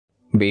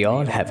We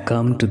all have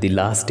come to the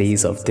last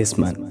days of this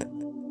month,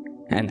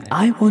 and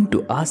I want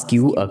to ask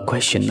you a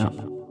question now.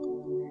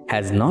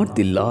 Has not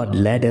the Lord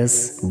led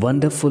us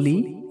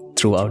wonderfully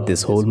throughout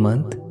this whole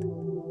month?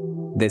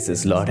 This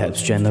is Lord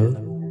Helps Channel,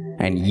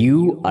 and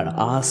you are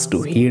asked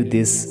to hear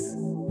this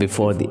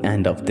before the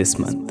end of this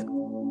month.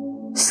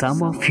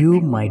 Some of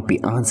you might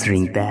be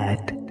answering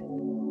that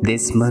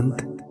this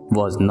month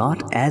was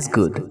not as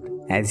good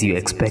as you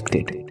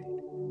expected.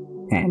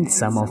 And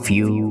some of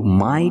you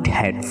might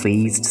have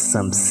faced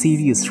some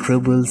serious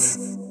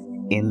troubles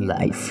in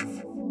life.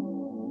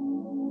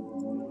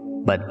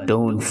 But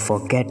don't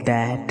forget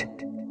that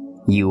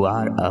you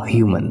are a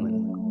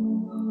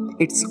human.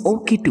 It's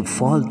okay to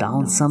fall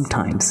down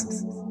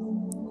sometimes.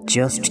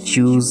 Just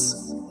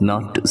choose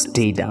not to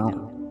stay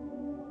down.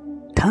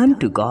 Turn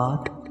to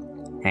God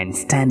and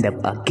stand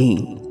up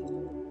again.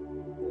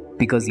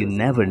 Because you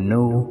never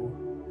know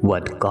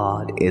what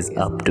God is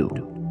up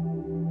to.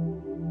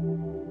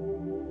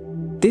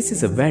 This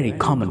is a very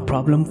common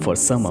problem for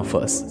some of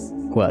us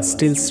who are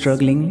still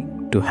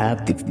struggling to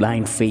have the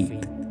blind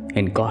faith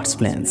in God's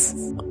plans.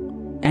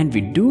 And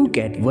we do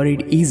get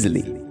worried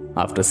easily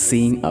after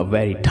seeing a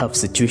very tough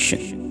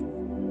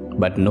situation.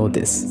 But know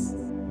this,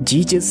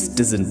 Jesus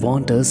doesn't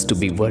want us to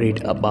be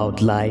worried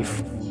about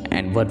life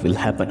and what will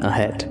happen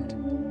ahead.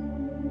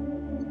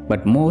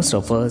 But most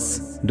of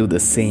us do the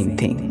same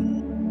thing.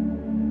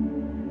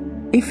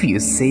 If you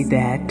say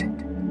that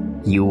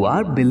you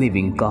are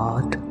believing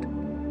God,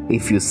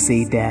 if you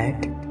say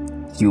that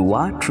you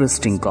are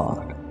trusting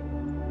God,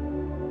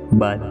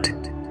 but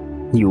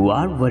you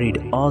are worried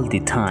all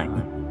the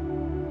time,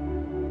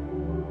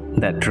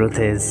 the truth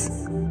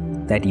is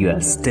that you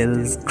are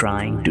still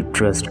trying to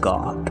trust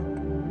God,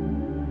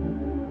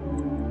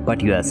 but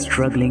you are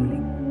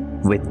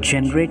struggling with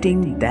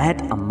generating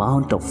that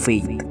amount of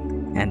faith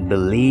and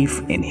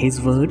belief in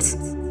His words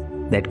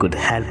that could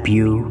help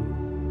you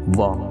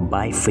walk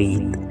by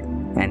faith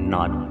and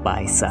not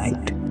by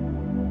sight.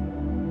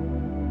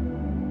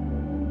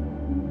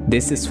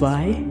 This is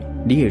why,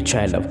 dear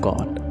child of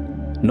God,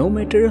 no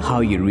matter how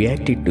you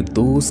reacted to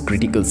those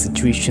critical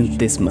situations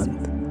this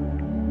month,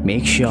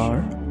 make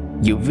sure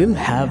you will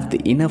have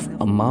the enough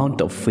amount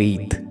of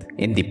faith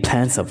in the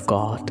plans of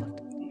God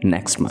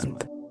next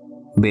month.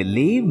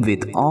 Believe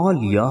with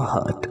all your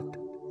heart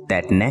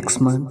that next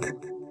month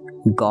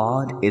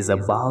God is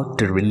about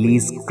to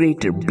release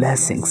greater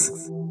blessings,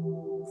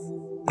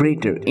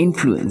 greater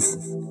influence,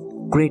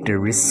 greater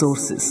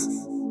resources,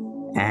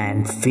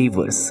 and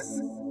favors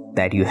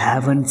that you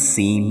haven't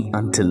seen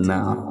until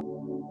now.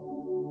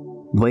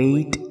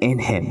 Wait in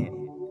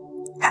Him,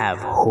 have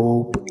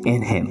hope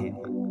in Him,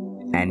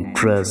 and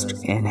trust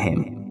in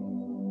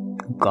Him.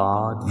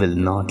 God will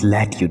not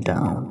let you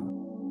down.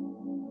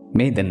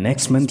 May the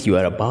next month you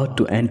are about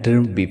to enter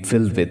be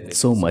filled with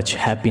so much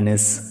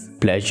happiness,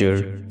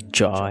 pleasure,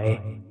 joy,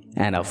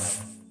 and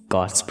of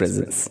God's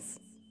presence.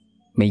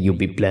 May you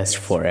be blessed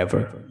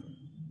forever.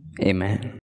 Amen.